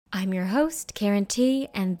I'm your host, Karen T,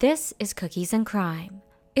 and this is Cookies and Crime.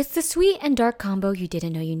 It's the sweet and dark combo you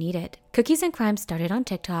didn't know you needed. Cookies and Crime started on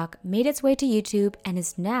TikTok, made its way to YouTube, and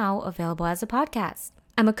is now available as a podcast.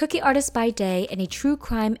 I'm a cookie artist by day and a true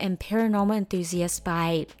crime and paranormal enthusiast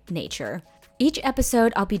by nature. Each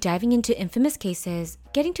episode, I'll be diving into infamous cases,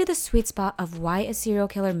 getting to the sweet spot of why a serial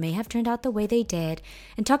killer may have turned out the way they did,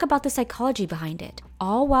 and talk about the psychology behind it,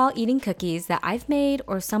 all while eating cookies that I've made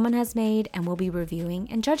or someone has made and will be reviewing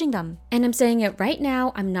and judging them. And I'm saying it right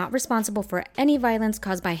now, I'm not responsible for any violence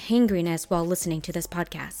caused by hangriness while listening to this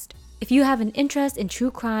podcast. If you have an interest in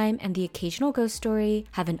true crime and the occasional ghost story,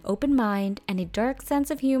 have an open mind, and a dark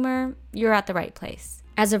sense of humor, you're at the right place.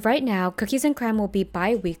 As of right now, Cookies and Crime will be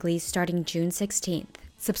bi-weekly starting June 16th.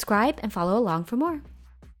 Subscribe and follow along for more.